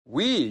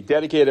We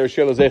dedicated our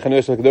Shelo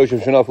Zeichanus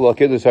L'Kadoshim Shanafel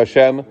L'Kiddush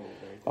Hashem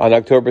on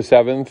October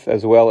 7th,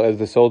 as well as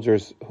the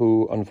soldiers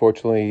who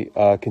unfortunately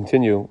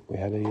continue. We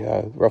had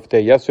a rough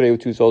day yesterday with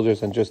two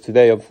soldiers, and just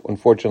today,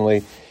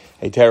 unfortunately,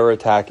 a terror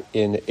attack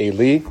in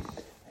Eli,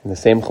 in the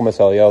same Chumas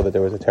Aliyah that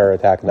there was a terror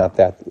attack not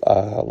that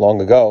long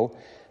ago,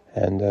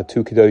 and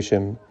two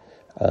Kedoshim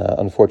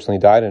unfortunately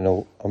died. And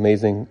an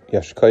amazing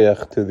Yesh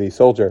Koyach to the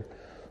soldier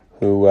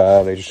who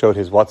they just showed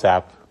his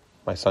WhatsApp.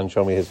 My son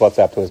showed me his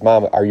WhatsApp to his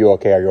mom. Are you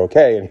okay? Are you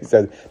okay? And he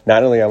said,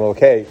 not only I'm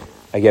okay,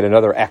 I get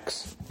another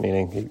X,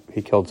 meaning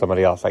he killed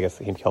somebody else. I guess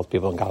he kills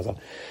people in Gaza.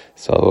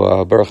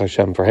 So Baruch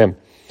Hashem for him.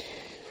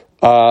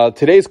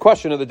 Today's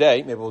question of the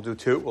day, maybe we'll do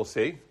two. We'll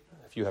see.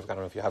 I don't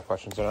know if you have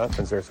questions or not,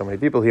 since there are so many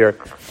people here.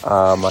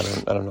 I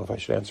don't know if I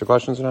should answer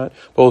questions or not,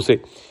 but we'll see.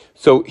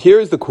 So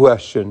here's the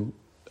question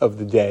of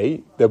the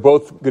day. They're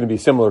both going to be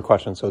similar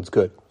questions, so it's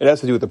good. It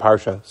has to do with the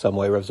Parsha some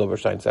way, Rav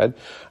Silverstein said.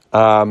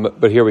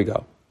 But here we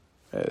go.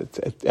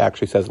 It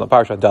actually says in the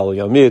Parsha, Dalu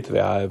Yomit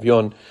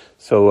Ve'av.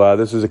 So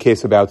this is a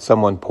case about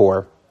someone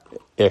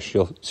poor-ish.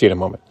 You'll see in a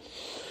moment.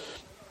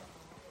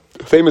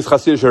 Famous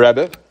Hasidic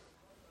Rebbe.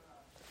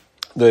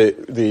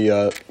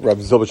 The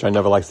Rebbe Zilberstein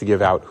never likes to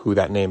give out who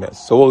that name is,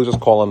 so we'll just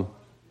call him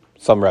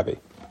some Rebbe,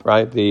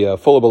 right? The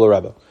Fulabula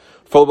Rebbe.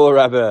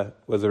 Fulabula Rebbe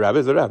was a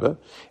Rebbe,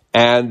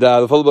 and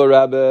the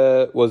Fulabula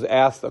Rebbe was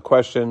asked a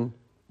question.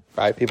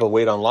 Right? People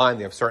wait online.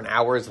 They have certain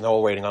hours, and they're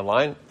all waiting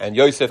online. And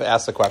Yosef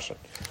asks a question.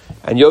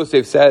 And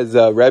Yosef says,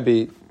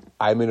 Rebbe,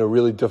 I'm in a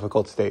really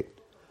difficult state.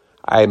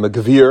 I'm a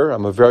gevir.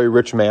 I'm a very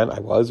rich man. I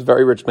was a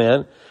very rich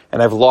man.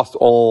 And I've lost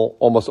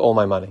almost all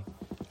my money.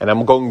 And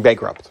I'm going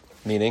bankrupt,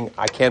 meaning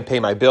I can't pay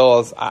my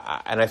bills,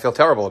 and I feel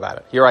terrible about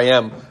it. Here I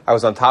am. I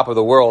was on top of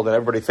the world, and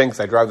everybody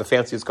thinks I drive the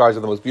fanciest cars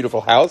in the most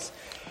beautiful house.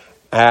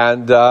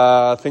 And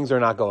things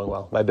are not going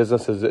well. My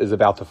business is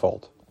about to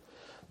fold.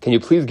 Can you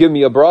please give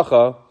me a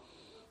bracha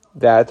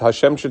that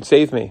Hashem should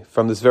save me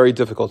from this very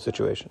difficult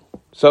situation?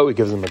 So he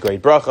gives him a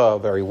great bracha,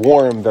 very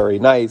warm, very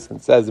nice,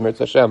 and says,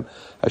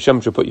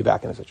 Hashem should put you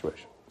back in a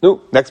situation.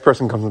 No, next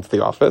person comes into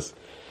the office,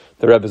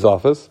 the Rebbe's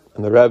office,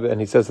 and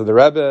he says to the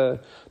Rebbe,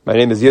 my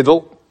name is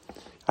Yidel.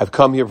 I've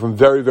come here from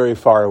very, very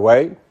far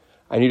away.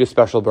 I need a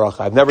special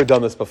bracha. I've never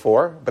done this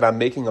before, but I'm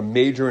making a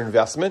major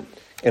investment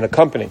in a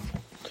company.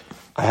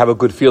 I have a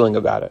good feeling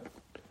about it.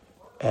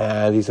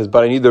 And he says,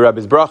 but I need the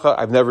Rebbe's bracha.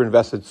 I've never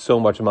invested so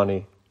much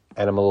money,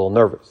 and I'm a little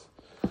nervous.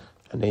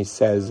 And he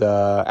says,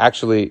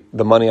 actually,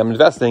 the money I'm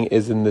investing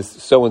is in this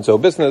so-and-so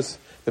business,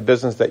 the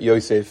business that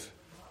Yosef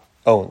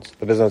owns,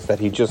 the business that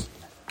he just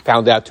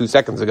found out 2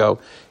 seconds ago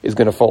is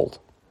going to fold.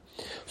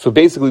 So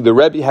basically, the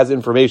Rebbe has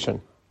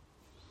information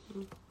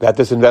that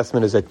this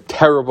investment is a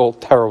terrible,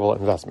 terrible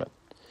investment.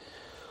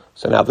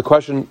 So now the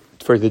question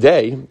for the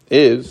day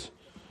is,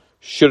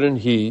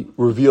 shouldn't he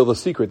reveal the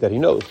secret that he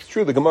knows? It's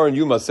true, the Gemara in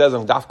Yuma says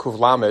on Daf Kuv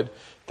Lamed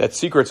that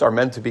secrets are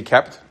meant to be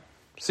kept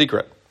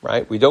secret.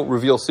 Right? We don't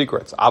reveal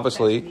secrets.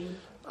 Obviously,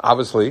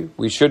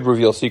 we should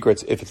reveal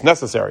secrets if it's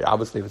necessary.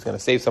 Obviously, if it's going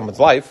to save someone's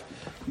life,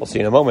 we'll see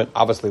in a moment.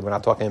 Obviously, we're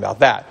not talking about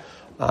that.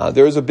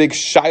 There is a big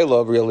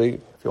shaila, really,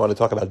 if you want to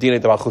talk about Dina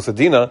Tabach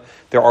Chusadina,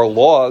 there are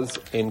laws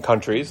in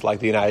countries like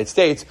the United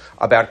States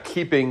about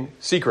keeping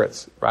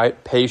secrets,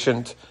 right?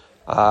 Patient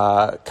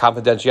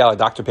confidentiality,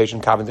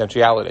 doctor-patient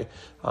confidentiality,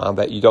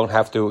 that you don't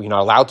have to, you're not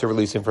allowed to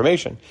release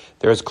information.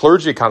 There is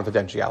clergy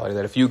confidentiality,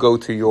 that if you go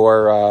to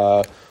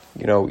your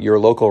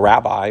local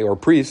rabbi or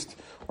priest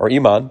or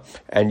imam,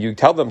 and you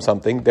tell them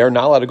something, they're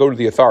not allowed to go to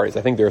the authorities.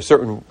 I think there are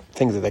certain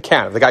things that they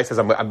can. If the guy says,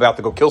 I'm about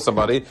to go kill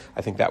somebody,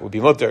 I think that would be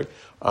mutter.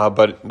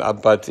 But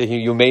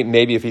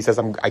maybe if he says,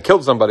 I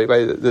killed somebody,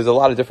 right? There's a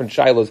lot of different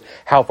shilas,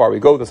 how far we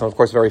go with this, and of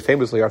course, very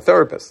famously, our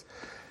therapists.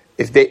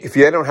 If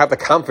they don't have the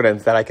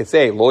confidence that I could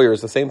say,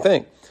 lawyers, the same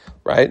thing,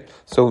 right?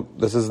 So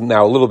this is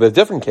now a little bit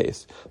different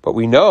case. But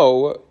we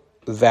know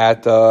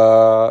that,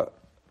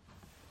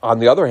 on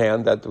the other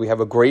hand, that we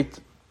have a great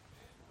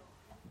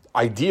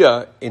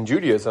idea in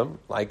Judaism,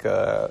 like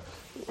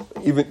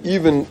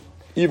even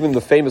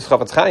the famous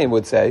Chafetz Chaim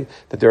would say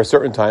that there are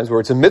certain times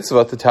where it's a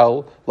mitzvah to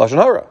tell Lashon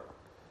Hara.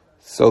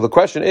 So the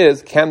question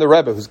is, can the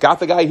Rebbe, who's got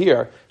the guy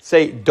here,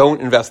 say,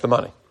 don't invest the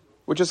money?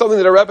 Which is something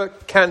that a Rebbe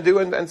can do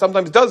and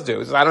sometimes does do.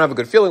 He says, I don't have a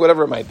good feeling,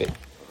 whatever it might be.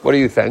 What do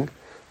you think?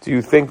 Do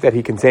you think that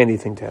he can say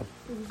anything to him?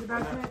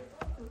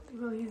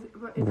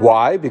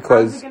 Why?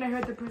 Because how's it going to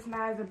hurt the person that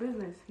has the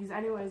business? He's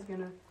anyways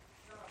going to...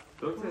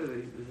 Don't say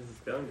that this is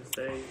going to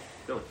say,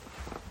 don't.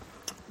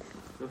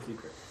 No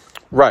secret.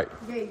 Right.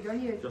 Yeah, you don't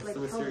need to Just like a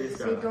tell serious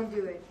them, say guy. don't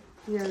do it.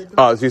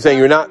 So you're saying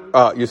you're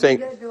not, you're saying...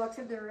 They'll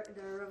accept the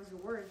Rebbe's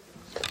words.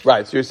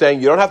 Right, so you're saying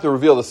you don't have to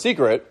reveal the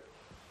secret,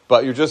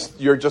 but you're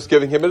just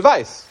giving him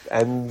advice,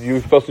 and you're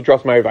supposed to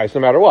trust my advice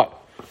no matter what.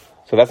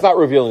 So that's not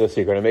revealing the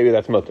secret, and maybe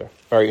that's mutter.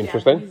 Very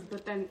interesting.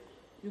 But then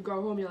you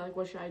go home, you're like,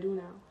 what should I do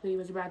now? So he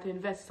was about to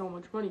invest so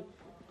much money.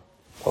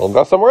 He'll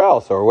invest somewhere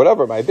else, or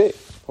whatever it might be.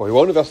 Or he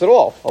won't invest at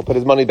all. He'll put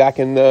his money back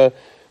in the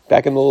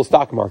little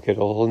stock market.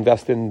 He'll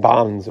invest in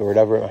bonds, or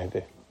whatever it might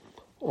be.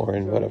 Or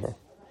in whatever.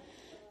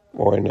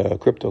 Or in a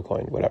crypto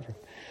coin, whatever.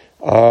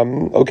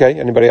 Okay,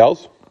 anybody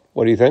else?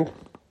 What do you think?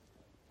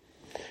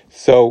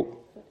 So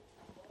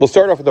we'll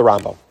start off with the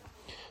Rambam.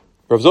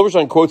 Rav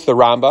Zilberstein quotes the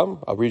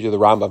Rambam. I'll read you the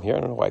Rambam here. I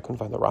don't know why I couldn't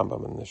find the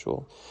Rambam in the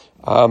shul.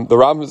 The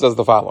Rambam says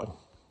the following: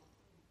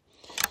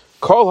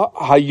 Kol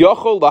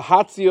hayochol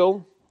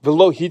lahatzil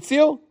v'lo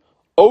hitzil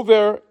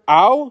over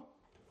al.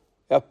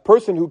 A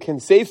person who can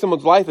save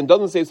someone's life and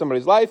doesn't save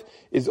somebody's life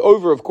is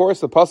over, of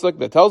course, the pasuk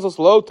that tells us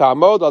lo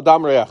ta'amod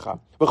adam re'echa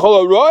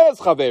v'chol haroyas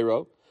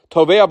chaveiro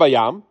tovei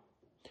bayam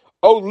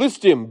o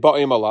listim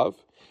ba'im alav.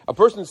 A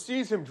person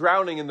sees him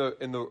drowning in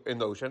the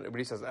ocean, but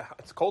he says,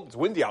 "It's cold, it's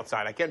windy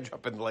outside. I can't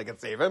jump in the lake and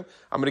save him.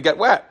 I'm going to get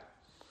wet."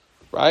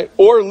 Right?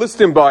 Or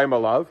listim ba'im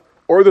alav,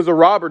 or there's a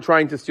robber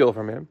trying to steal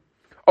from him.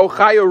 O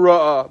chaya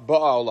ra'a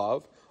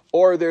ba'alav,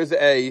 or there's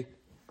a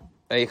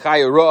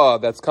chaya ra'a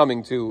that's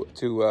coming to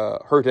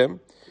hurt him.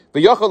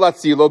 V'yachol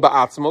latzilo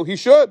ba'atzmo, he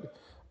should.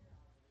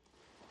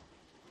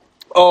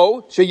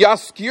 O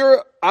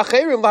sheyaskir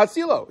acherim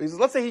latzilo. He says,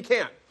 let's say he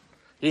can't.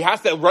 He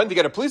has to run to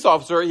get a police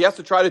officer. He has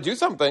to try to do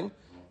something.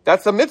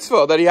 That's a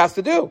mitzvah that he has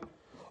to do.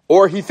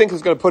 Or he thinks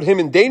it's going to put him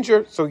in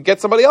danger, so he gets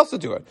somebody else to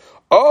do it.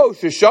 Oh,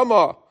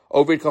 sheshama,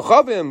 ovid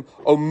kachavim,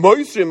 o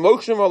moishim,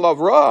 mokshim alav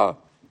ra.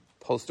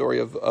 The whole story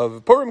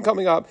of Purim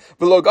coming up.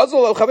 V'lo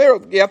gazol el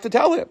chaver, you have to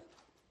tell him.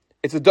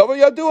 It's a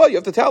davar yadua, you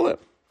have to tell him.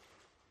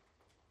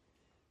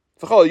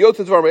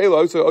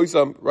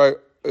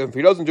 If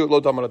he doesn't do it, lo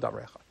tamar adam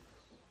recha.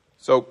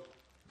 So,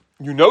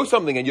 you know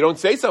something and you don't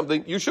say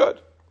something, you should.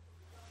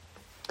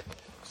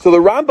 So the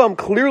Rambam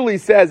clearly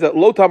says that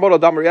lo tamar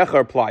adam recha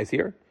applies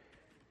here.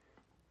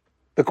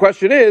 The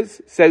question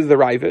is, says the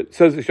Ravid,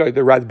 says the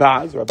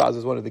Radbaz. Radbaz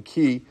is one of the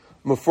key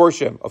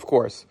meforshim, of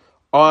course,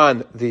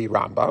 on the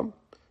Rambam,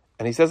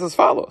 and he says as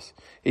follows.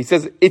 He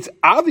says it's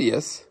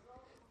obvious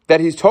that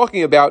he's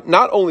talking about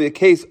not only a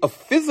case of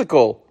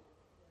physical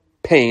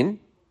pain,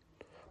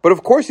 but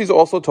of course he's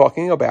also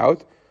talking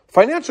about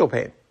financial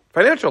pain,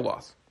 financial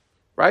loss,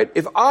 right?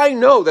 If I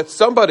know that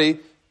somebody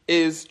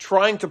is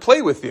trying to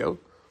play with you,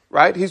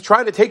 right? He's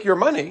trying to take your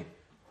money.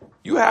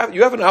 You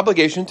have an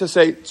obligation to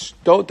say,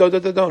 don't.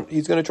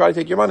 He's going to try to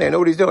take your money. I know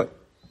what he's doing,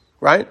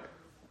 right?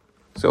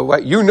 So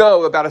right, you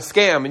know about a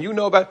scam, and you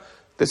know about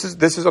this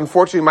is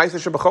unfortunately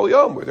Ma'aser Shebachol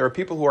Yom, where there are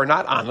people who are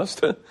not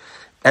honest,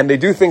 and they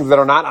do things that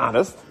are not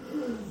honest,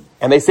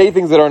 and they say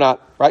things that are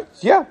not right.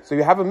 Yeah, so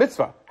you have a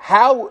mitzvah.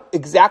 How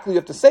exactly you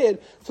have to say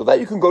it so that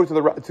you can go to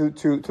the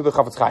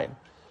Chavetz Chaim.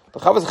 The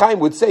Chavetz Chaim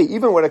would say,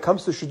 even when it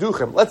comes to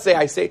shidduchim, let's say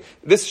I say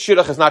this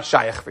shidduch is not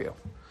shayach for you.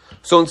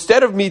 So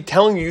instead of me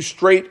telling you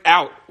straight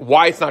out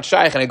why it's not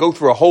shaykh, and I go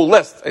through a whole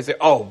list, I say,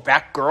 oh,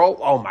 that girl,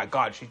 oh my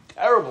God, she's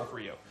terrible for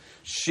you.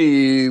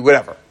 She,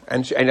 whatever.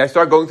 And I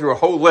start going through a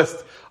whole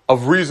list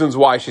of reasons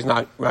why she's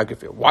not good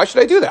for you. Why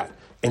should I do that?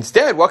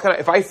 Instead,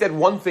 if I said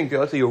one thing to you,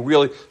 let's say you're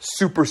really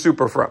super,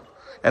 super from,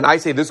 and I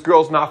say, this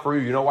girl's not for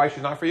you, you know why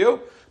she's not for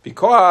you?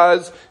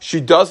 Because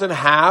she doesn't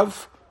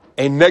have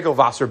a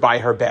negelvasser by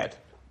her bed.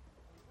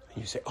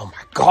 And you say, oh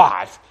my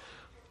God,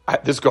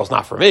 this girl's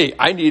not for me.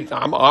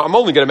 I'm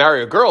only going to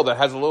marry a girl that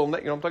has a little, you know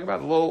what I'm talking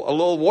about? A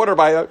little water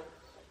by her.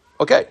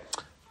 Okay.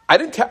 I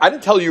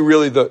didn't tell you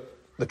really the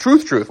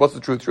truth. What's the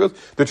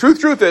truth? The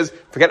truth is,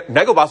 forget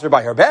negelvasser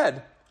by her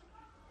bed.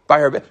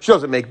 She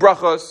doesn't make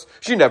brachos.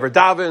 She never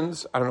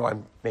davens. I don't know why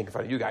I'm making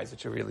fun of you guys. It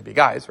should really be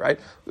guys, right?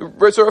 So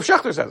Rav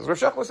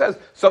Shechler says,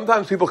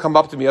 sometimes people come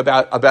up to me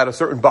about a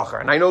certain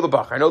bacher, and I know the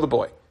bacher, I know the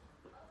boy.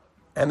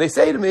 And they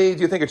say to me,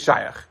 do you think it's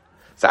shayach?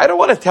 So I don't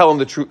want to tell them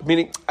the truth,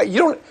 meaning,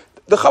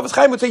 the Chavetz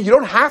Chaim would say, you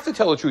don't have to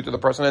tell the truth to the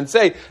person and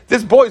say,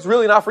 this boy's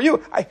really not for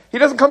you. He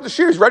doesn't come to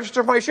shir. He's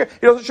registered for my shir.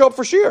 He doesn't show up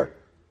for shir.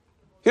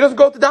 He doesn't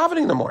go up to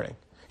davening in the morning.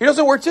 He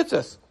doesn't wear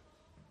tzitzis.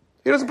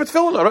 He doesn't put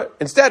tefillin on it.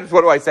 Instead,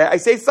 what do I say? I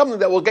say something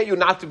that will get you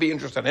not to be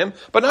interested in him,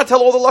 but not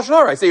tell all the lashon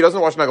hara. I say he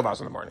doesn't wash negelvas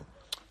in the morning.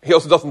 He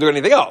also doesn't do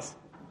anything else.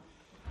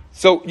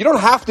 So you don't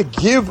have to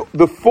give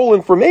the full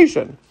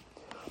information.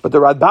 But the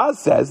Radbaz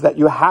says that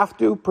you have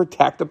to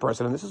protect the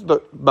person, and this is the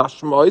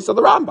mashmois of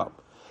the Rambam.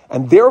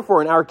 And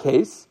therefore, in our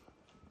case,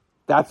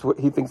 that's what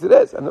he thinks it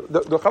is. And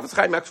the Chavetz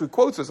Chaim actually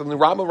quotes this, and the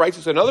Rambam writes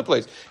this in another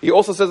place. He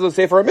also says in the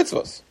Sefer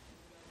HaMitzvos.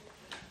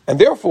 And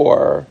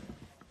therefore,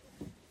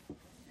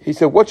 he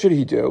said, what should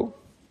he do?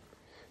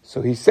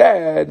 So he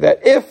said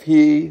that if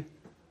he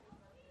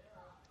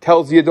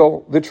tells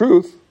Yidol the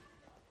truth,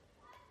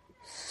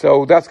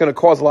 so that's going to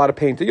cause a lot of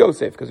pain to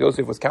Yosef, because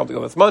Yosef was counting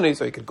on his money,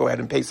 so he could go ahead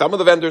and pay some of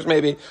the vendors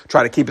maybe,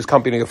 try to keep his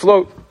company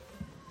afloat.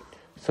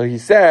 So he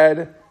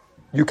said,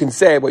 you can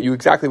say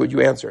exactly what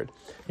you answered.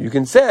 You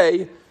can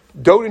say,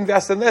 don't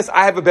invest in this,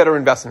 I have a better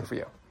investment for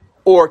you.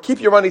 Or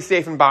keep your money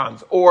safe in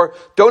bonds. Or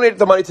donate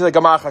the money to the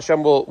Gamach,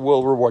 Hashem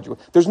will reward you.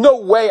 There's no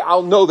way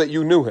I'll know that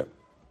you knew him.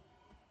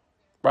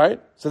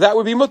 Right? So that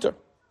would be mutter.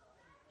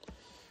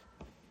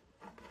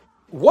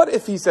 What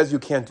if he says you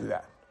can't do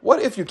that? What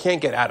if you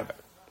can't get out of it?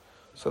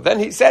 So then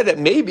he said that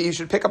maybe he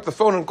should pick up the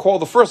phone and call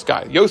the first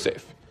guy,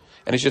 Yosef.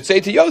 And he should say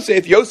to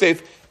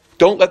Yosef,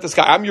 don't let this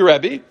guy, I'm your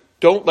Rebbe,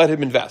 don't let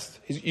him invest.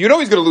 You know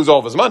he's going to lose all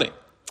of his money.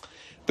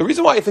 The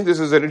reason why I think this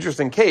is an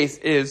interesting case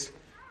is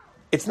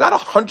it's not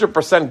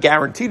 100%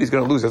 guaranteed he's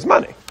going to lose his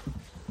money.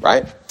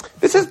 right?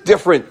 This is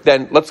different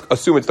than, let's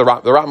assume it's the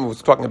Rambam. The Rambam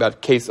was talking about a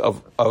case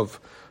of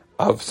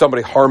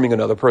somebody harming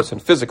another person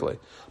physically.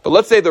 But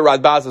let's say the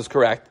Radbaz is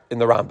correct in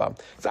the Rambam.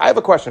 So I have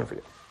a question for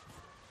you.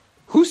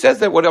 Who says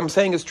that what I'm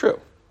saying is true?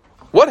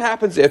 What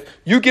happens if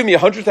you give me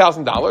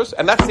 $100,000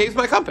 and that saves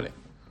my company?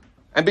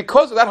 And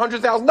because of that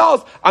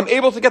 $100,000, I'm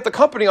able to get the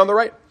company on the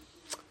right.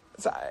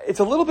 It's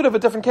a little bit of a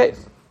different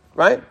case,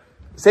 right?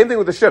 Same thing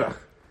with the shidduch.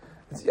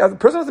 The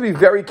person has to be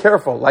very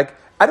careful. Like,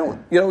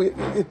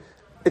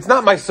 it's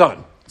not my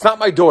son. It's not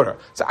my daughter.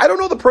 So I don't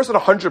know the person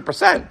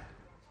 100%,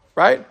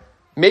 right?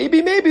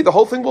 Maybe the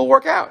whole thing will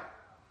work out,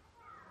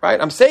 right?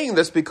 I'm saying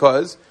this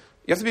because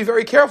you have to be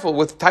very careful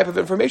with the type of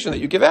information that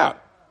you give out,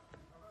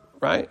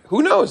 right?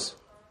 Who knows,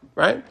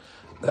 right?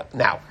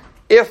 Now,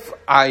 if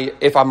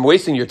I'm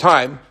wasting your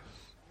time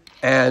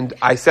and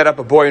I set up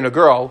a boy and a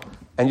girl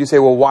and you say,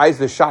 well, why is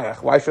this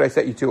shayach? Why should I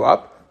set you two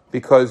up?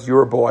 Because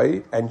you're a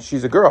boy and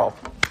she's a girl.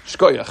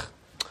 Shkoyach.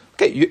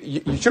 Okay,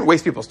 you shouldn't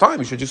waste people's time.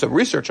 You should do some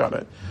research on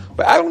it.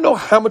 But I don't know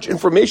how much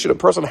information a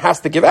person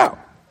has to give out.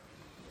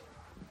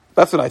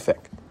 That's what I think.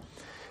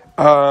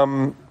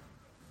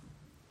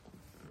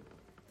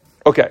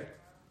 Okay.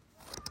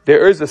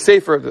 There is a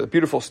sefer, a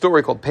beautiful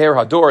story called Pe'er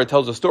Hador. It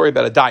tells a story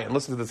about a dayan.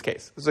 Listen to this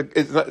case. It's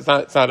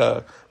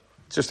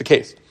just a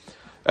case.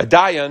 A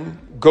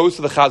dayan goes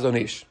to the Chazon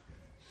Ish,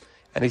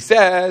 and he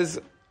says,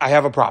 I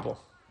have a problem.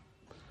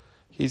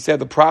 He said,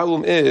 the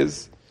problem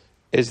is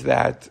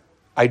that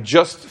I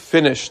just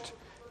finished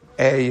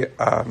a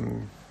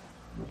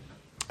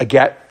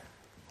get,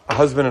 a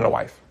husband and a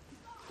wife.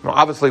 Now,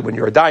 obviously, when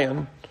you're a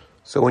dayan,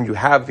 so when you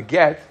have the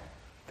get,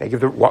 they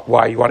give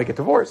why you want to get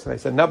divorced. And they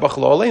said, Nabach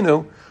lo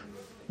aleinu,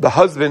 the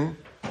husband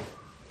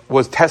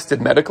was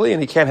tested medically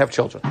and he can't have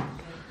children.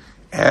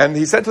 And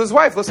he said to his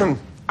wife, listen,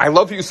 I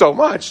love you so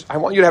much, I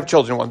want you to have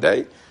children one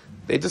day.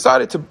 They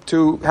decided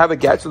to have a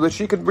get so that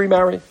she could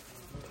remarry.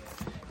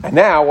 And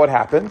now what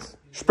happens?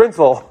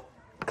 Sprinzel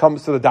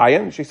comes to the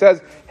dayan. She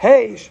says,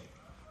 hey,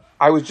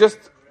 I was just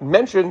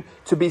mentioned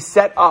to be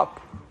set up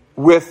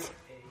with,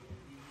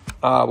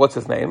 what's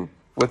his name?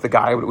 With the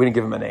guy. We didn't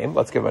give him a name.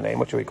 Let's give him a name.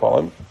 What should we call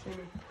him?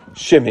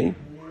 Shimmy.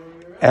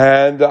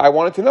 And I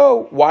wanted to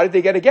know, why did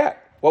they get a get?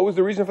 What was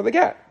the reason for the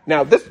get?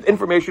 Now, this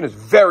information is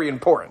very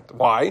important.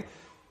 Why?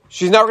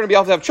 She's never going to be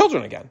able to have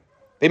children again.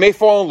 They may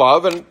fall in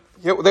love, and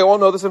they all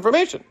know this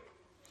information.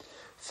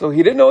 So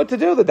he didn't know what to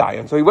do, the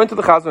dayan. So he went to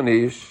the Chazon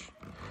Ish.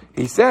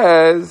 He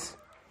says,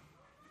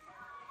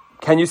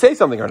 can you say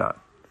something or not?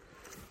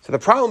 So the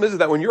problem is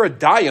that when you're a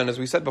dayan, as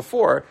we said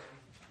before,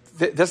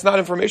 that's not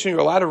information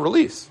you're allowed to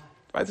release.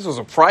 Right? This was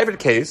a private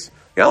case.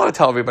 You're not allowed to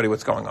tell everybody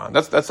what's going on.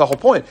 That's the whole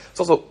point. It's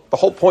also the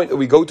whole point that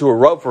we go to a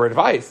Rav for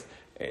advice,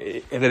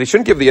 and that they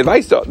shouldn't give the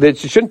advice, that they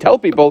shouldn't tell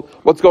people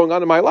what's going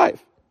on in my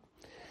life.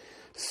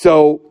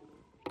 So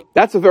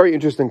that's a very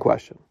interesting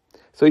question.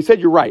 So he said,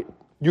 you're right.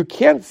 You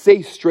can't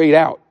say straight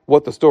out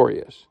what the story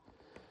is.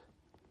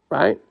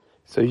 Right?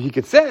 So he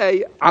could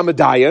say, I'm a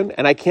dayan,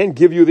 and I can't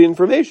give you the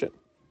information.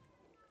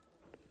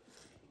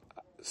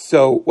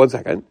 So, one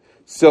second.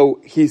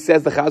 So he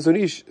says, the Chazon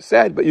Ish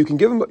said, but you can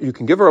give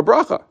her a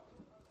bracha.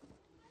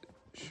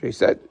 She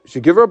said, she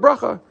give her a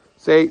bracha.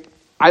 Say,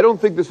 I don't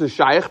think this is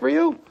shaykh for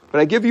you,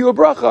 but I give you a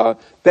bracha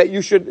that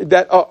you should,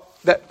 this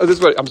is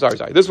what, I'm sorry.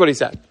 This is what he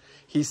said.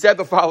 He said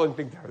the following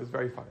thing to her. It was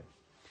very funny.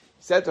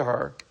 He said to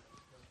her,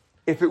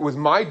 if it was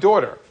my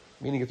daughter,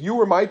 meaning if you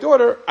were my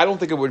daughter, I don't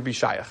think it would be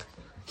shaykh.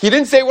 He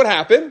didn't say what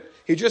happened.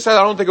 He just said,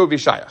 I don't think it would be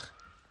shaykh.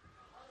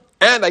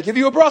 And I give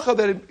you a bracha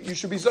that you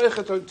should be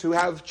zocheh to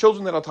have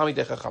children that are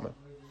talmidei chachamim.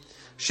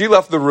 She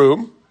left the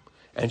room,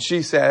 and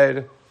she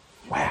said,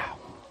 wow,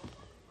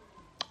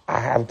 I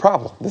have a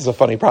problem. This is a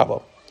funny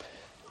problem.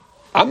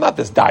 I'm not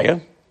this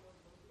dayan.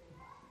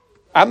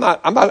 I'm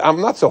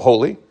not so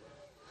holy.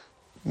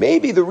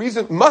 Maybe the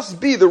reason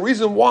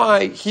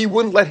why he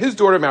wouldn't let his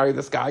daughter marry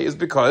this guy is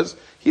because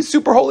he's a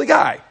super holy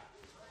guy.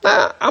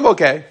 Nah, I'm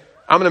okay.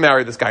 I'm going to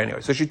marry this guy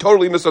anyway. So she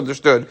totally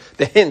misunderstood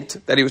the hint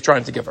that he was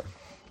trying to give her,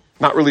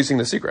 not releasing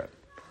the secret.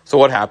 So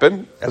what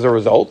happened? As a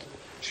result,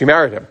 she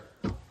married him.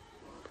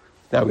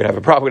 Now we're going to have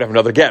a problem. We're going to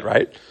have another get,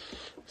 right?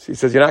 So he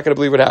says, you're not going to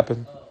believe what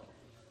happened.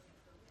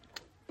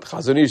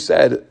 Chazon Ish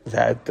said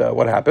that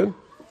what happened?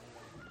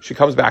 She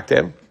comes back to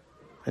him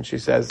and she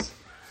says,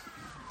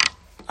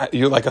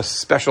 you're like a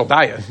special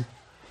dayan.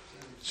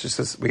 She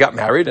says, we got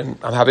married and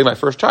I'm having my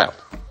first child.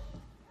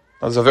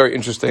 That was a very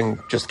interesting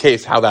just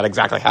case how that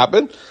exactly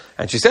happened.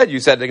 And she said, you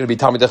said they're going to be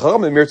talmidei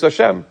chachamim and Mirza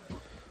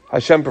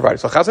Hashem provided.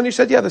 So Chazon Ish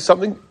said, yeah, there's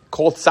something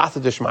called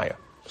Sata Dishmaya.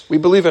 We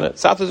believe in it.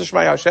 Sata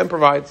Dishmaya, Hashem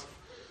provides.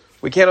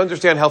 We can't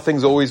understand how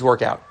things always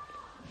work out.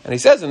 And he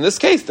says, in this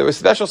case, there was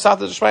special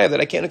Sata Dishmaya that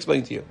I can't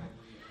explain to you.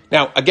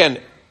 Now, again,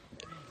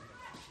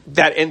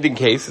 that ending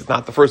case is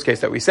not the first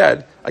case that we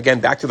said. Again,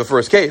 back to the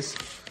first case,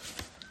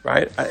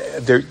 right?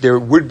 There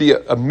would be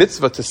a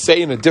mitzvah to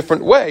say in a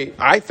different way,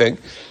 I think,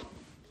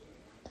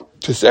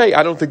 to say,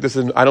 I don't think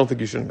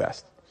you should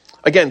invest.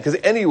 Again, because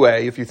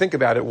anyway, if you think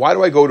about it, why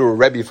do I go to a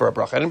Rebbe for a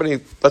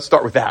bracha? Let's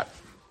start with that.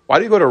 Why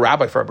do you go to a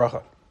rabbi for a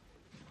bracha?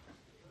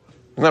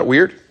 Isn't that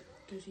weird?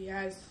 Because he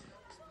has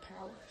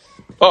powers.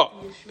 Oh,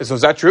 so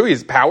is that true? He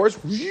has powers?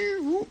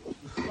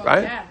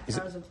 Right? Yeah, Is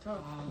it- powers at the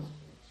top.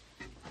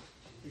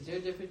 Is there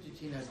a difference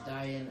between a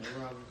Dayan, a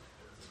Rav,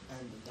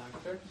 and a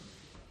doctor?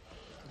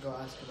 To go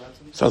ask about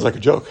something? Sounds like a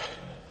joke.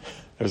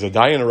 There's a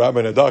Dayan, a rabbi,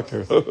 and a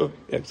doctor.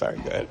 Yeah, sorry,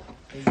 go ahead.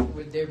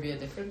 Would there be a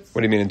difference?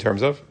 What do you mean in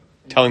terms of?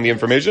 Telling the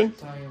information?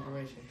 Telling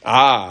information.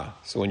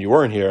 So when you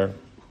weren't here,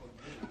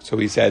 so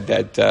he said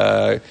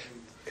that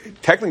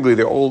technically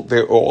they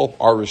all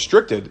are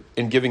restricted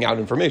in giving out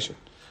information.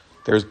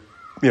 There's,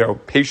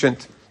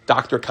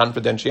 patient-doctor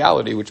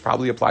confidentiality, which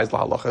probably applies to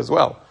halacha as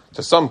well,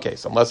 to some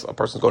case, unless a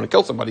person's going to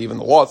kill somebody, even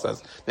the law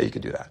says that you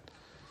could do that.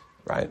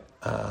 Right?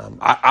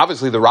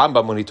 Obviously, the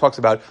Rambam, when he talks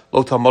about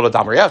lo talmod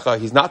adam re'echa,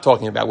 he's not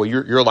talking about where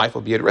your life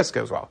will be at risk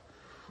as well.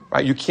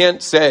 Right? You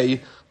can't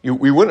say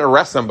we wouldn't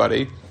arrest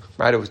somebody.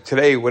 Right? It was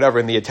today, whatever,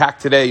 in the attack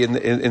today in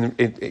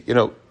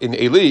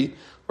Eli.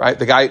 Right?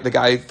 The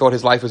guy thought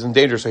his life was in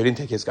danger, so he didn't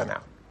take his gun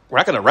out. We're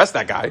not going to arrest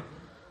that guy.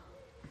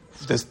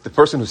 The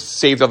person who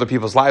saved other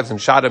people's lives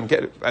and shot him,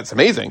 that's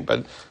amazing,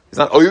 but he's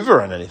not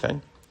over on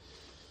anything.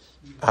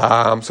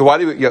 So why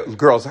do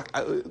girls?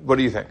 What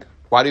do you think?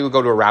 Why do we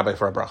go to a rabbi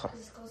for a bracha?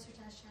 It's closer to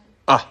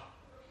Hashem.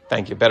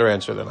 Thank you. Better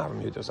answer than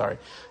Avram Yudah. Sorry.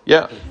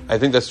 Yeah, I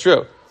think that's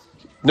true.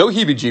 No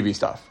heebie-jeebie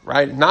stuff,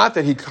 right? Not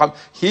that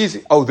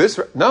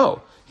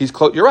no. He's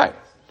close. You're right.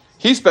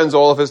 He spends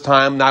all of his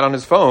time not on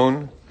his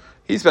phone.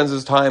 He spends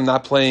his time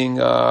not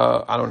playing,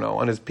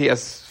 on his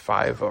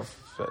PS5 or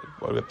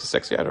what are we up to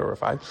 6 yet or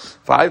 5?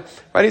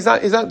 5, right? He's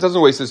not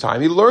doesn't waste his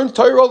time. He learns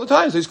Torah all the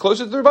time, so he's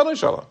closer to the Rebbe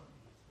Shalom.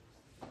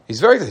 He's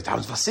very good. He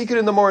daven's Vasikid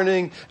in the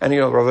morning, and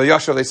Rav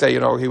Yasha, they say,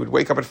 he would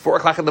wake up at 4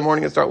 o'clock in the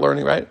morning and start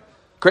learning, right?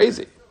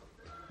 Crazy.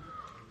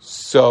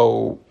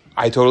 So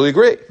I totally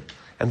agree.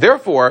 And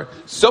therefore,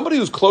 somebody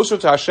who's closer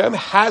to Hashem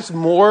has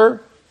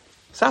more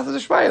Sata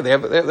D'Shmaya.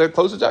 They're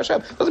closer to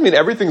Hashem. Doesn't mean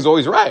everything's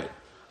always right.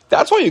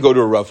 That's why you go to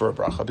a Rav for a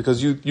bracha,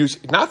 because you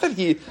not that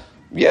he,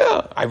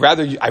 I'd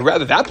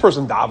rather that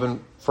person daven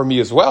for me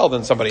as well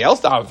than somebody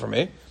else daven for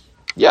me.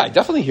 Yeah, I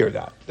definitely hear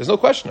that. There's no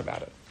question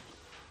about it.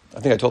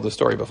 I think I told this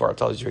story before. I'll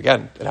tell it to you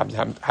again. It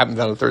happened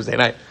on a Thursday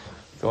night.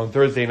 So on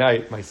Thursday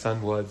night, my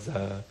son was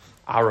Aaron.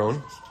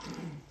 I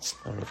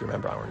don't know if you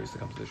remember Aaron. He used to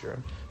come to the shiur.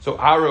 So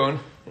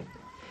Aaron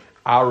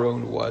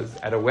was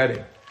at a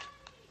wedding.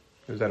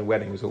 He was at a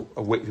wedding.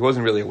 He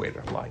wasn't really a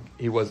waiter. I'm lying.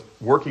 He was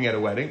working at a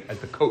wedding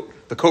at the coat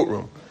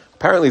room.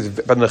 Apparently,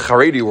 but in the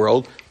Haredi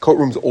world, coat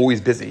room's always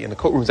busy, and the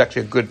coat room's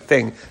actually a good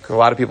thing because a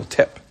lot of people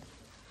tip.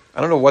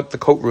 I don't know what the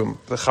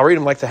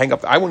Haredim like to hang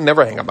up. I would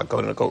never hang up my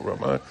coat in a coat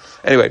room.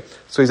 Anyway,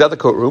 so he's at the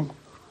coat room.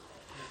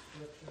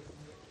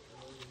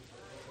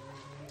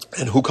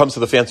 And who comes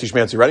to the fancy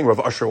schmancy wedding? Rav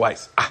Usher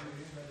Weiss.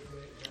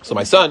 So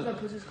my son,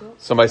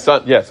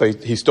 yeah, so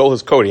he stole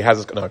his coat.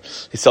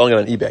 He's selling it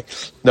on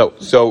eBay. No,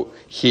 so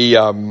he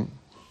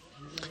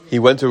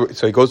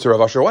goes to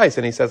Rav Usher Weiss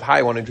and he says, "Hi,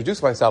 I want to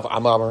introduce myself.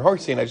 I'm Amar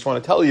Harsi, and I just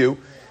want to tell you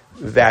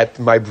that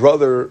my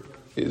brother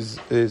is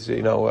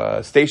stationed now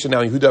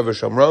in Yehuda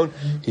v'Shomron.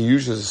 He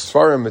uses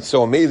Sfarim. It's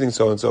so amazing,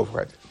 so and so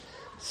forth."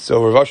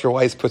 So Rav Usher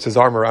Weiss puts his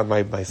arm around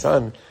my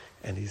son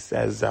and he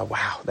says,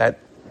 "Wow, that."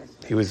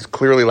 He was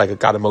clearly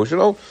got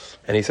emotional,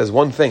 and he says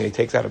one thing. He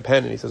takes out a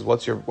pen and he says,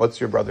 "What's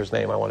your brother's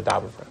name? I want to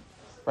daven for him."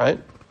 Right?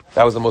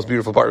 That was the most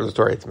beautiful part of the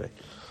story to me.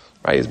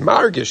 Right? He's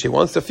margish. He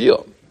wants to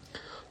feel.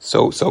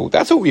 So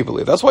that's what we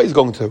believe. That's why he's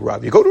going to a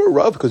Rav. You go to a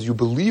Rav because you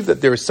believe that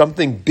there is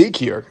something big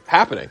here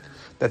happening,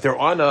 that they're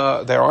on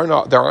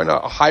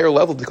a higher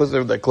level because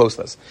of their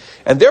closeness,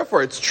 and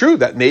therefore it's true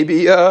that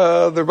maybe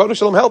the Rebbe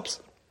Shalom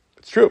helps.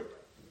 It's true.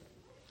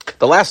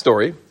 The last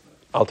story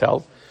I'll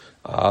tell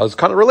is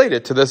kind of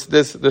related to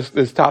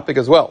this topic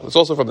as well. It's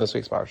also from this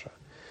week's parasha.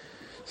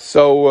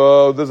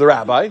 So there's a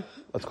rabbi.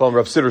 Let's call him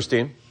Rav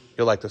Sidderstein.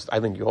 You'll like this. I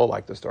think you all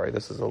like this story.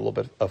 This is a little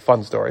bit a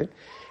fun story.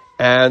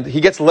 And he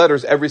gets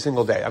letters every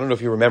single day. I don't know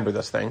if you remember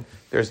this thing.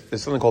 There's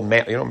something called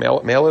mail. You know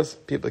what mail is?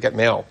 People get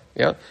mail.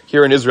 Yeah.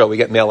 Here in Israel, we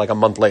get mail like a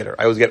month later.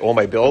 I always get all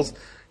my bills,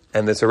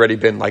 and it's already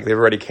been they've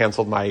already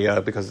canceled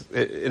my because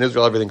in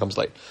Israel everything comes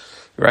late.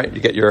 Right?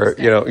 You get your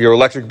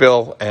electric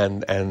bill,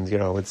 and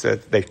it's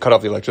they cut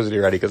off the electricity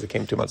already because it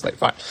came 2 months late.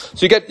 Fine.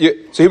 So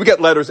he would get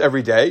letters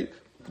every day,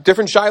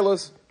 different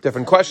shilas,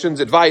 different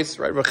questions, advice.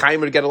 Right? Reb Chaim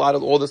would get a lot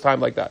of all this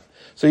time like that.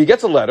 So he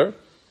gets a letter.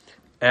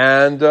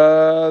 And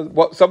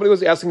somebody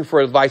was asking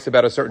for advice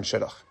about a certain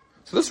shidduch.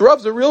 So this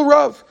Rav's a real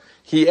Rav.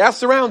 He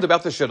asks around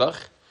about the shidduch,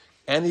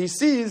 and he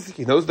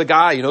knows the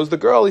guy, he knows the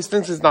girl, he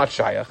thinks it's not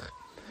shayach.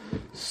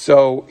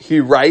 So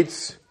he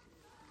writes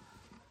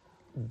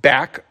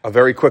back a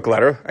very quick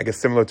letter, I guess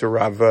similar to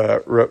Rav,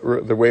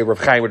 the way Rav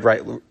Chaim would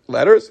write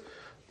letters,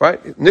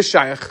 right? Nish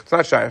shayach, it's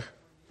not shayach.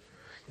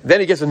 Then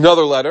he gets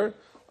another letter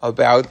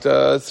about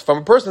from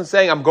a person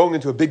saying, "I'm going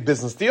into a big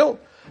business deal,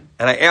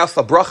 and I asked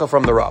a bracha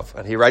from the Rav."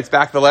 And he writes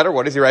back the letter.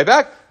 What does he write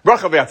back?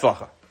 Bracha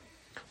v'yatzlacha.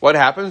 What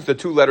happens? The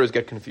two letters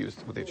get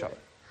confused with each other.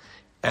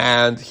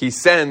 And he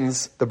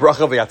sends the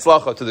bracha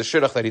v'yatzlacha to the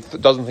shidduch that he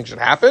doesn't think should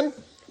happen.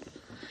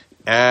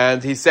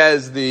 And he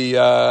says the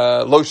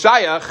lo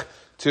shayach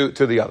to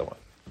the other one.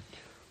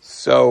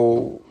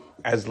 So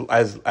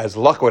as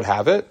luck would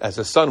have it, as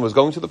his son was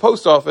going to the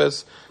post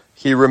office,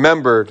 he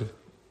remembered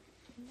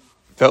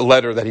the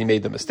letter that he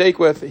made the mistake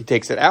with. He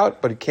takes it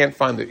out, but he can't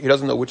find it. He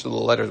doesn't know which of the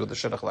letters was the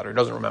shidduch letter. He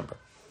doesn't remember.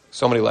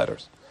 So many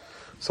letters.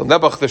 So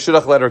Nebuch, the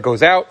shidduch letter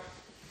goes out,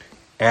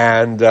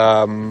 and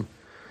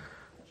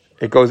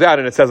it goes out,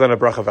 and it says on a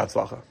bracha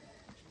v'atzlacha,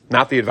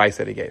 not the advice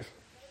that he gave.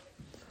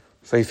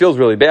 So he feels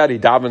really bad. He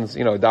davens,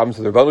 davens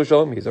to the Rebbe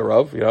Shalom. He's a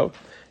Rav,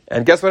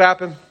 and guess what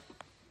happened?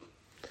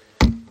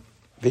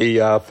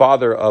 The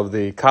father of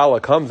the Kala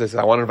comes and says,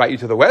 I want to invite you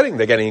to the wedding.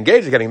 They're getting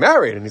engaged, they're getting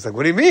married. And he's like,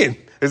 what do you mean?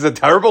 This is a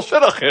terrible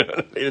shidduch.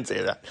 He didn't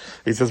say that.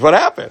 He says, what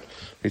happened?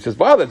 He says,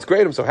 wow, that's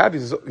great. I'm so happy.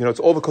 He says, it's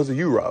all because of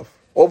you, Rav.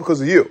 All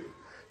because of you.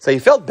 So he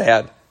felt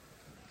bad.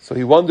 So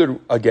he wondered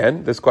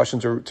again, this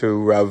question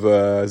to Rav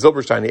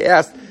Zilberstein. He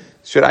asked,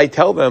 should I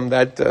tell them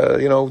that,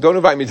 don't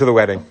invite me to the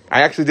wedding?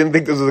 I actually didn't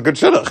think this was a good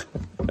shidduch.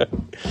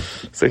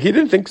 So he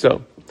didn't think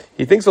so.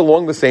 He thinks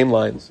along the same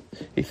lines.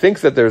 He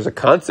thinks that there's a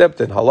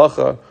concept in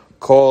halacha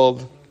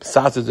called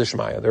Psata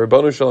Dishmaya. The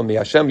Ribono Shalom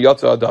Hashem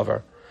Yotza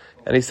Adavar.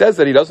 And he says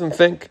that he doesn't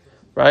think,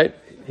 right?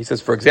 He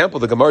says, for example,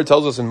 the Gemara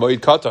tells us in Moed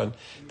Katan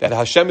that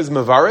Hashem is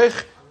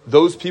mevarech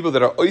those people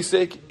that are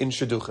oisek in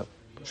Shidduchim.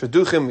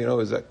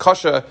 Shidduchim, is a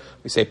kasha.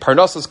 We say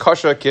Parnasas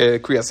kasha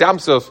kriyas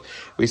yamsuf.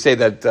 We say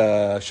that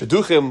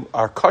Shidduchim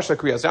are kasha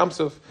kriyas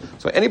yamsuf.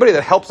 So anybody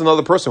that helps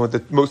another person with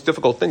the most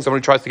difficult thing,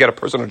 someone who tries to get a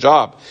person a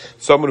job,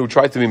 someone who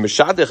tries to be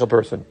mishadech a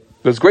person,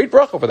 there's great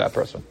bracha for that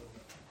person.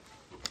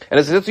 And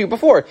as I said to you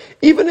before,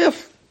 even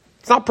if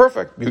it's not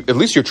perfect, at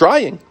least you're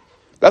trying.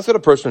 That's what a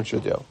person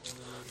should do.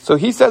 So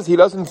he says he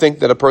doesn't think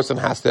that a person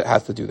has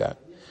to do that.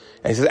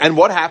 And he says, and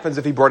what happens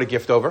if he brought a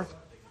gift over?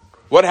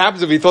 What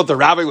happens if he thought the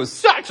rabbi was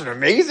such an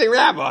amazing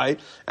rabbi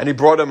and he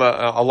brought him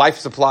a life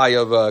supply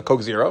of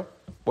Coke Zero?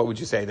 What would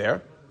you say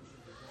there?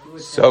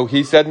 So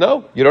he said,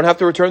 no, you don't have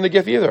to return the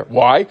gift either.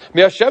 Why?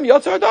 Mi Hashem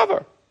Yotzar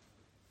Davar.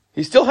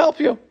 He still helped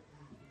you.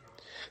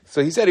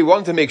 So he said he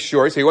wanted to make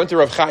sure. So he went to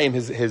Rav Chaim,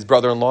 his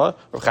brother-in-law,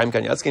 Rav Chaim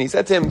Kanievsky, and he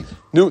said to him,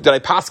 did I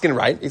paskin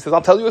right? He says,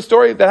 I'll tell you a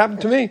story that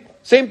happened to me.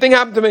 Same thing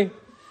happened to me.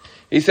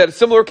 He said, a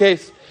similar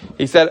case.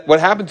 He said,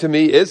 what happened to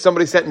me is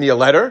somebody sent me a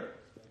letter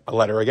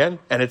again,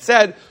 and it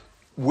said,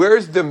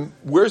 where's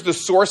the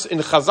source in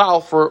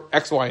Chazal for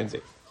X, Y, and Z?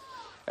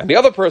 And the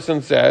other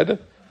person said,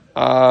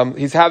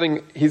 he's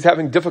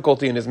having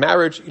difficulty in his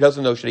marriage. He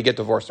doesn't know should he get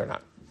divorced or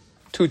not.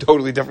 Two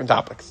totally different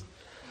topics.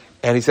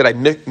 And he said, I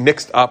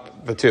mixed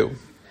up the two.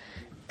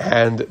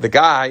 And the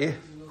guy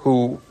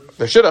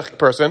the shidduch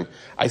person,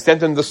 I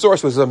sent him the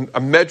source was a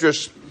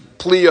medrash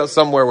pliya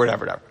somewhere,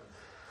 whatever.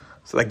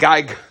 So the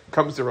guy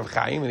comes to Rav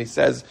Chaim and he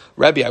says,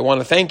 Rebbe, I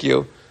want to thank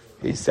you.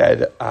 He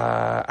said,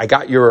 I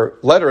got your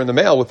letter in the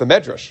mail with the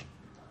medrash.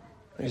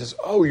 And he says,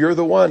 oh, you're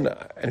the one.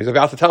 And he's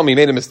about to tell me he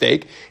made a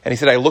mistake. And he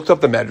said, I looked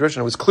up the medrash and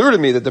it was clear to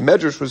me that the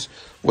medrash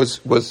was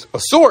a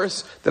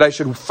source that I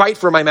should fight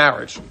for my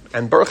marriage.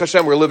 And Baruch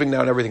Hashem, we're living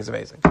now and everything's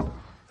amazing. And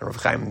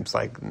Rav Chaim's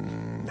like,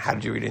 how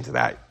did you read into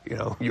that? You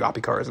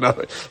apikar is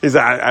another. He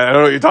said, I don't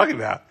know what you're talking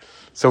about.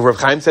 So Rav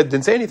Chaim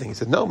didn't say anything. He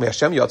said, no, me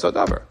Hashem Yotzar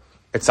Davar.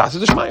 It's Sasa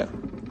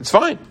D'Shmaya. It's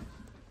fine.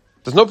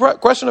 There's no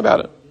question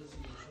about it.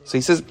 So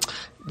he says,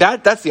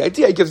 that's the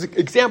idea. He gives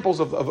examples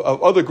of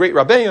other great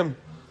Rabbeim,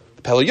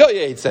 the Pele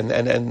Yoyetz and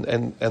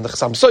the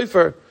Chassam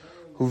Sofer,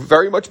 who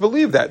very much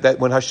believe that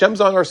when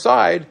Hashem's on our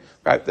side,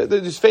 right?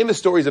 There's famous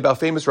stories about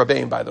famous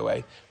Rabbeim, by the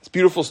way. It's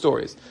beautiful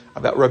stories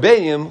about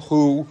Rabbeim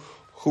who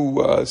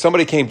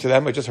somebody came to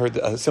them. I just heard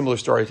a similar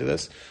story to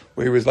this,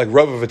 where he was like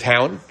Rav of a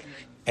town,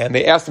 and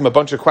they asked him a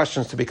bunch of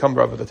questions to become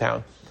Rav of the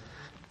town.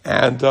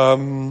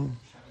 And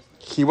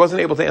he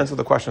wasn't able to answer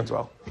the questions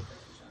well.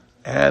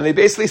 And they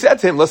basically said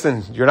to him,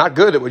 listen, you're not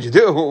good at what you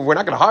do. We're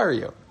not going to hire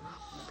you.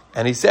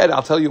 And he said,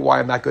 I'll tell you why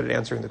I'm not good at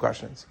answering the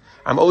questions.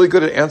 I'm only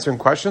good at answering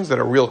questions that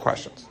are real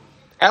questions.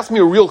 Ask me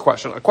a real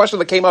question, a question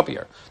that came up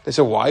here. They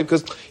said, why?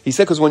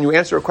 Because when you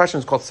answer a question,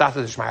 it's called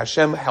Sata D'Shmaya.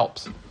 Hashem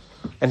helps.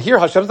 And here,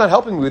 Hashem's not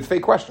helping me with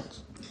fake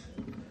questions.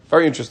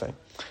 Very interesting.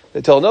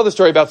 They tell another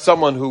story about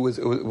someone who was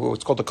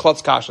called the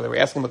Klutz Kasha. They were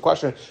asking him a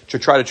question to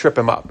try to trip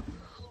him up.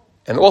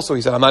 And also,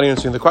 he said, I'm not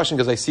answering the question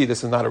because I see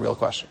this is not a real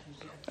question.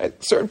 Right?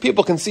 Certain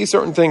people can see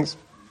certain things.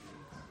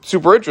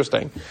 Super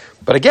interesting.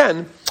 But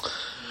again,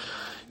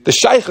 the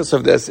shaykhus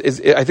of this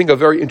is, I think, a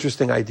very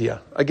interesting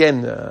idea.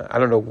 Again, I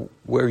don't know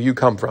where you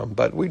come from,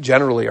 but we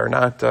generally are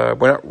not,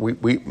 Litvish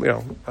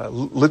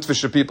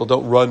people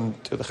don't run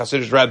to the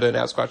Hasidic Rebbe and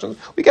ask questions.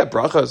 We get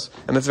brachas,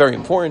 and that's very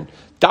important.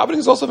 Davening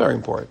is also very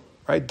important,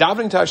 right?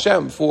 Davening to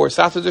Hashem for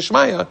Sata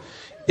D'Shmaya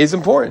is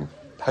important.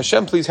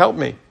 Hashem, please help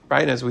me,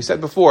 right? And as we said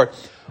before,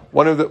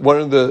 one of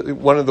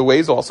the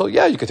ways also,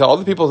 you could tell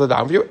other people to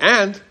daven for you,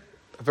 and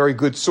a very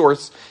good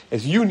source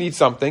is you need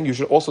something, you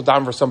should also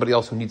daven for somebody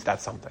else who needs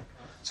that something.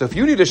 So if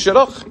you need a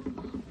shidduch,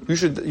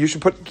 you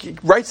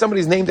should write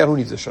somebody's name down who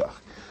needs a shidduch.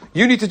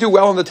 You need to do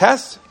well on the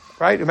test,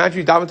 right? Imagine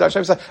you daven to Hashem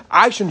and say,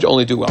 I shouldn't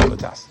only do well on the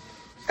test.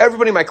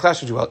 Everybody in my class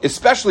should do well,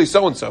 especially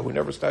so-and-so who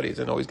never studies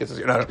and always gets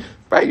a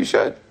right? You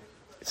should.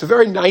 It's a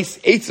very nice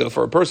eitzah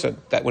for a person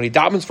that when he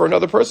davens for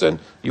another person,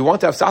 you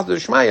want to have Sata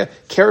D'Shmaya,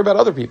 care about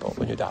other people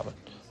when you daven.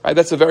 Right?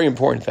 That's a very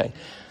important thing.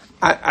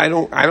 I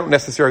don't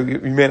necessarily, you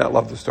may not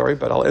love the story,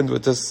 but I'll end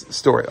with this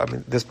story. I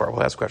mean, this part,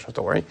 we'll ask questions,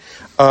 don't worry.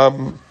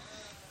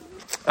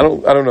 I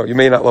don't know. You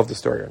may not love the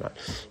story or not.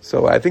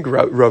 So I think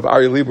Rav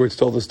Ari Leibowitz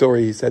told the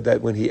story. He said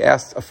that when he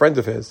asked a friend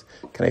of his,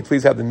 "Can I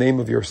please have the name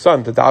of your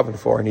son to daven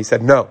for?" And he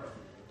said, "No."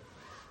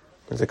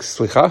 He was like,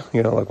 "Slicha?"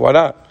 Like, why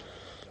not?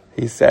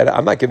 He said,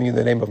 "I'm not giving you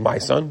the name of my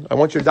son. I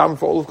want you to daven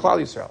for all of Klal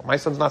Yisrael. My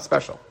son's not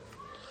special."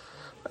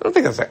 I don't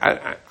think that's.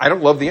 I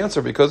don't love the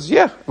answer because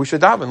we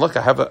should daven. Look,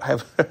 I have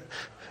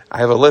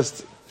a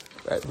list.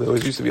 There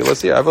always used to be a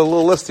list here. I have a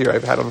little list here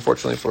I've had,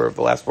 unfortunately, for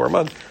the last 4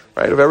 months,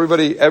 right? Of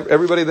everybody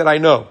that I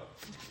know.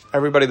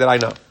 Everybody that I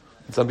know.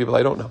 And some people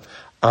I don't know.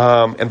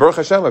 And Baruch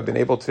Hashem, I've been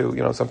able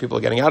to, some people are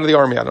getting out of the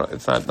army.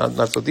 It's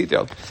not so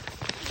detailed.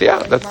 Yeah,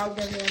 that's...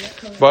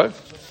 What?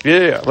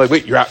 Yeah. Like,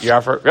 wait, you're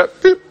out for...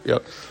 Yeah.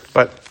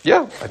 But,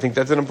 I think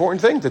that's an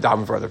important thing to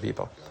daven for other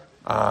people.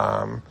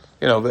 My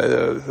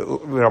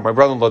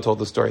brother-in-law told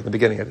the story at the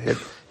beginning. It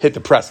hit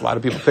the press. A lot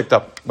of people picked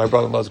up my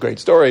brother-in-law's great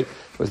story.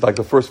 It was like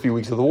the first few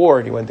weeks of the war,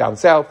 and he went down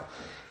south.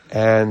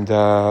 And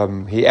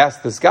he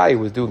asked this guy who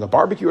was doing a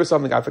barbecue or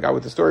something. I forgot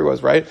what the story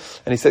was, right?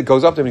 And he said,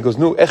 goes up to him, he goes,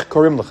 "Nu, ech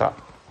korim lecha."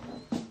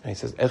 And he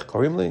says, "Ech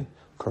korim li?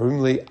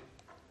 Korim li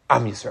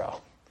Am Yisrael."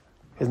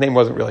 His name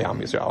wasn't really Am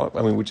Yisrael.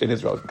 I mean, which in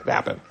Israel could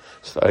happen.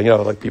 So,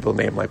 like people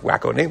name like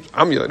wacko names.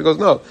 Am Yisrael. He goes,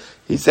 "No."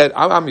 He said,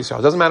 "I'm Am Yisrael.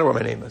 It doesn't matter what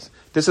my name is.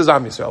 This is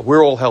Am Yisrael.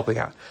 We're all helping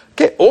out."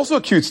 Okay, also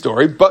a cute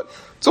story, but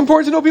it's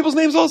important to know people's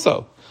names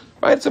also,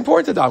 right? It's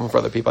important to daven for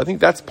other people. I think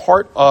that's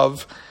part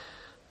of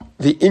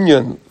the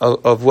inyan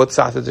of what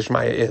Sata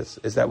Dishmaya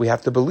is that we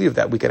have to believe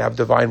that we could have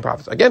divine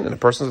prophets. Again, in a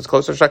person that's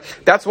closer to Shai.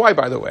 That's why,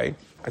 by the way,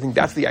 I think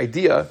that's the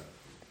idea.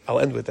 I'll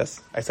end with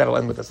this. I said I'll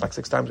end with this like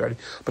 6 times already,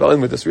 but I'll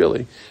end with this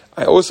really.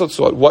 I also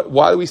thought,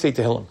 why do we say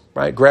Tehillim,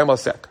 right?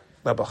 Grandma's sick.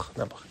 Nebuch.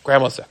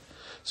 Grandma's sick.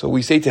 So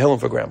we say Tehillim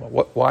for grandma.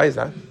 Why is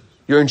that?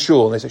 You're in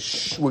shul, and they say,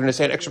 "Shh, we're going to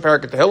say an extra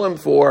parak of Tehillim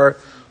for,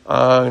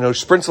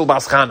 Sprinzel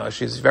Baschana.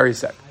 She's very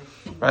sick,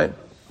 right?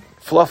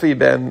 Fluffy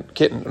Ben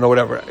Kitten,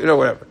 whatever.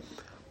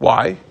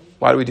 Why?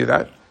 Why do we do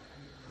that?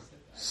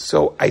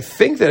 So I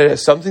think that it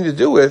has something to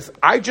do with,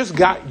 I just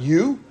got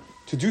you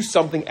to do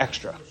something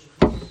extra.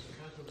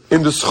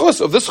 In the schus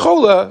of this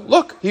chola,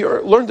 look, he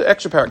learned the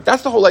extra parak.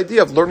 That's the whole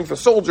idea of learning for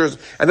soldiers,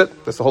 and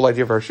that's the whole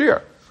idea of our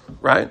shir,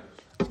 right?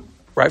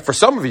 Right? For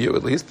some of you,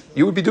 at least,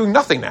 you would be doing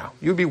nothing now.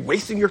 You would be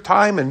wasting your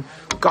time, and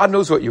God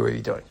knows what you would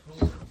be doing,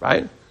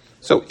 right?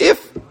 So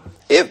if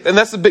and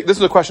this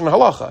is a question of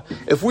halacha.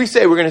 If we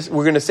say we're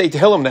going to say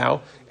Tehillim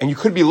now, and you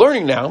could be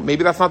learning now,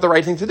 maybe that's not the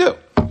right thing to do.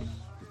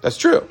 That's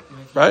true,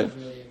 right?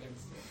 Really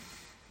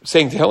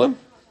saying Tehillim?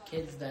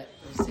 Kids that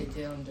say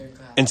Tehillim during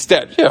class.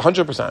 Instead,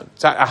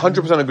 100%. I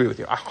 100% agree with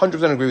you. I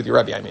 100% agree with you,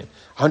 Rebbe,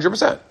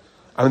 100%.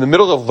 I'm in the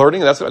middle of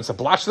learning, and it's a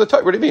blotch to the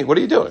touch. What do you mean? What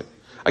are you doing?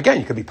 Again,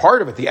 you could be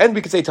part of it. At the end,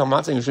 we could say Tehillim. I'm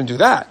not saying you shouldn't do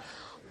that.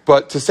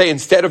 But to say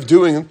instead of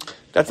doing,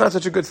 that's not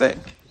such a good thing.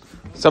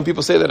 Some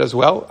people say that as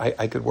well.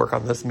 I could work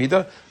on this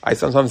midah. I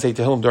sometimes say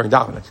Tehillim during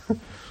davening.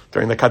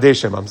 During the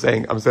Kadeshim, I'm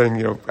saying,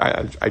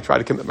 I try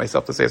to commit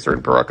myself to say a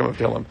certain parakim of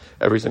Tehillim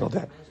every single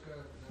day.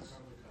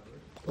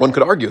 One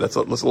could argue that's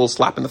a little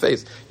slap in the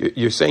face.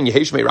 You're saying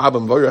Yehesh Mei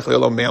Rabbim Vorech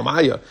Le'olam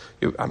Me'amaya.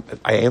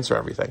 I answer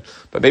everything,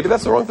 but maybe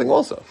that's the wrong thing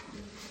also.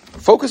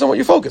 Focus on what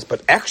you focus,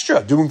 but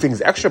doing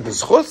things extra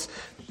b'schus.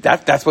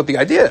 That's what the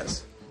idea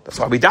is. That's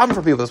why we daven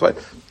for people.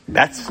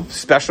 That's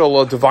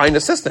special divine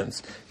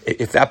assistance.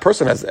 If that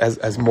person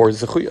has more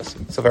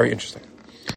zechuyas, so very interesting.